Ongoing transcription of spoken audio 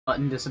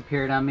Button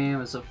disappeared on me. I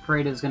was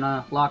afraid it was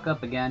gonna lock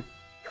up again.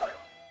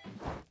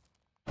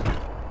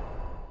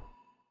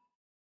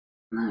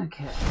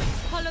 Okay.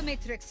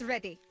 Holomatrix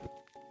ready.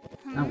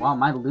 Oh wow,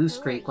 my lose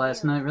streak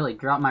last night really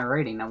dropped my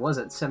rating. I was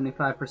at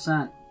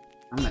 75%.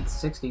 I'm at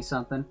 60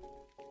 something.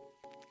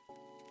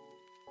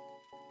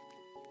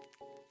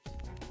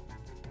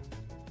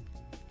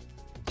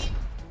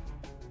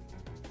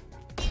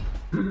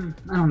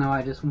 I don't know,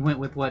 I just went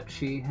with what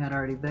she had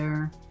already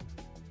there.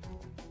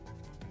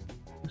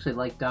 Actually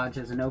like dodge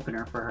as an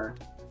opener for her.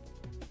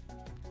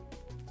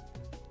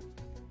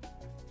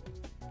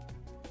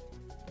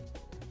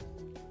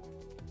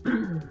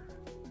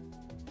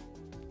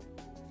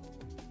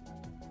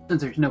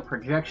 Since there's no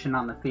projection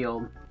on the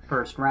field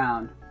first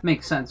round,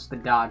 makes sense to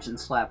dodge and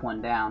slap one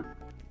down.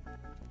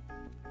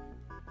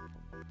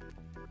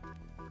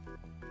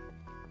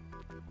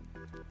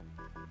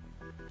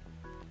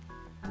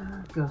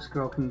 Ghost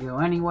Girl can go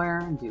anywhere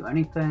and do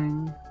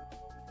anything.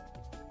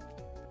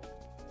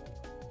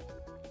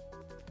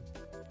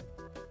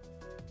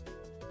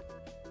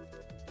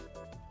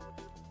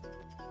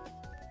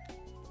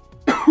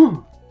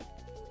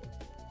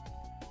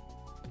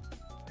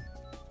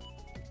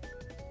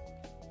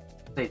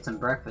 Ate some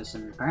breakfast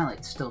and apparently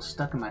it's still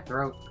stuck in my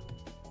throat.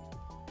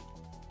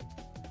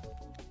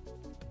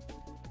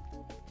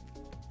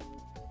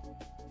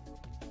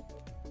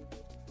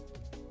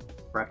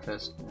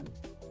 Breakfast at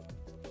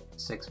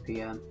 6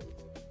 p.m.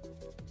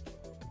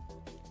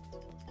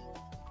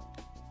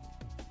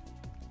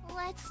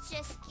 Let's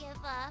just give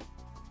up.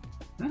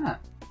 Yeah,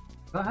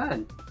 go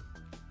ahead.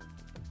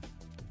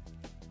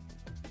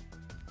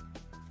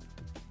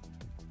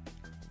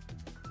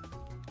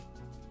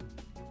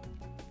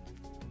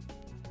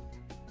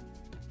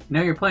 You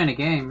know you're playing a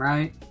game,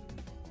 right?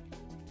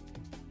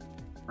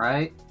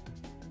 Right?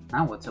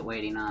 Now what's it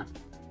waiting on?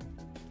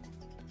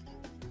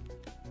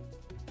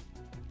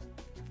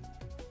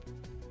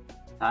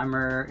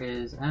 Timer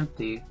is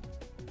empty.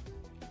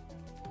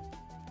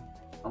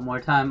 One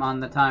more time on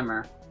the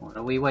timer. What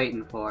are we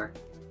waiting for?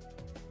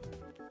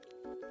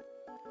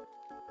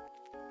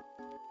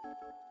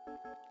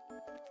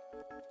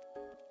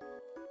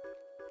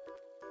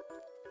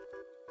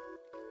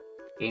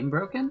 Game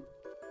broken?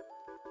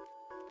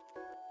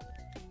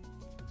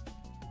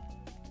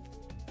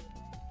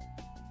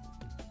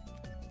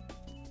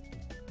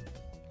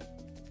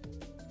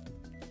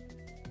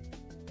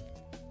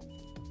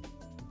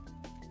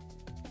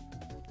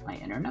 My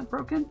internet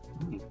broken?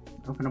 Let me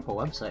open up a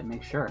website and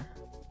make sure.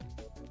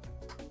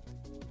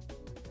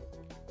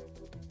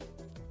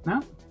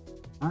 No?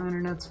 My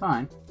internet's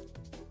fine.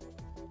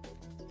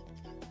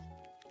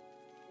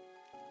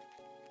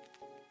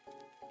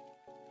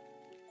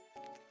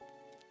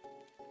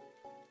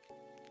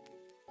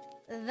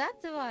 That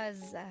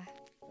was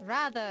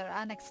rather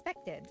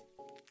unexpected.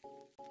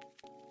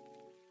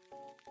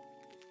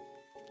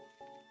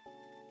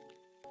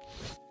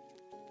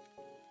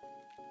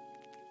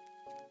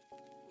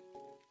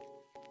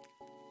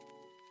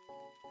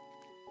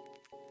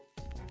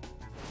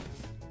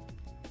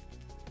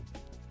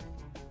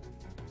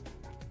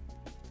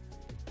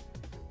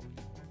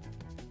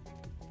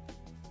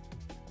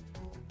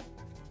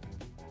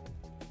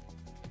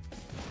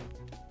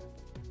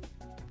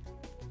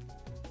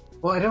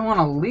 Well, I didn't want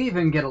to leave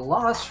and get a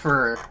loss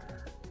for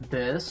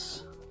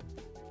this.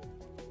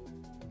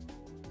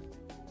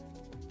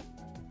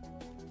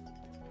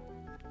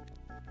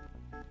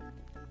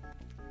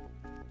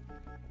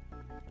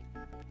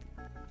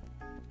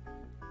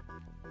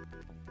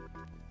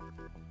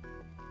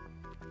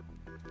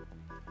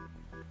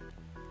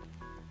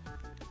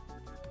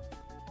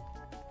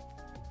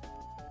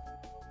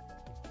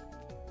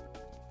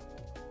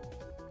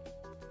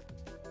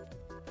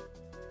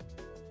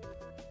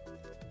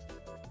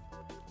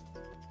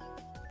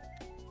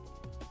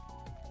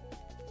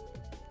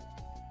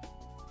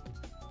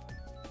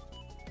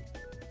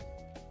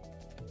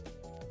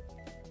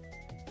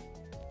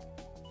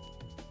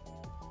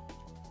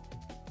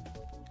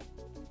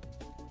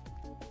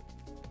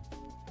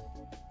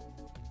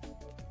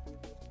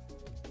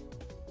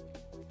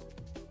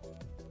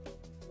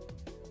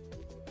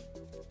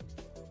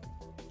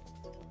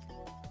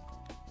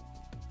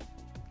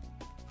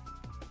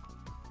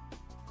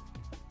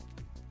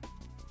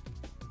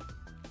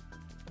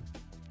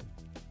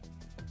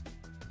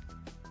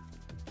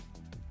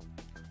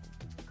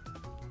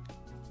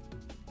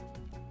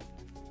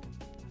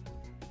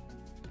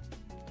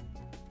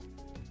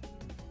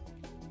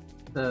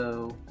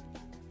 So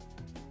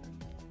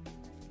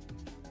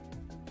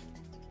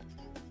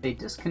they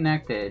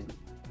disconnected.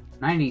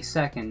 90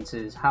 seconds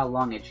is how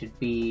long it should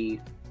be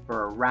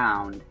for a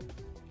round.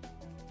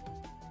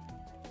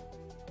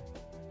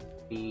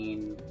 I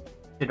mean,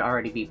 should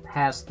already be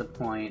past the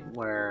point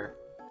where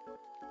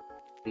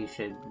we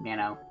should, you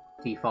know,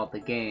 default the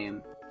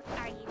game.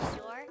 Are you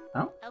sure?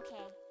 Oh.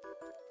 Okay.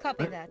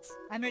 Copy that.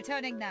 I'm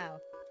returning now.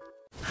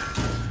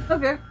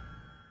 Okay.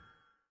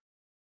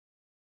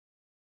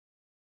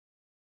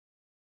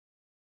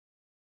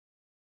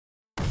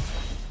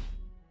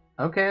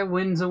 Okay, a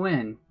win's a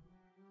win.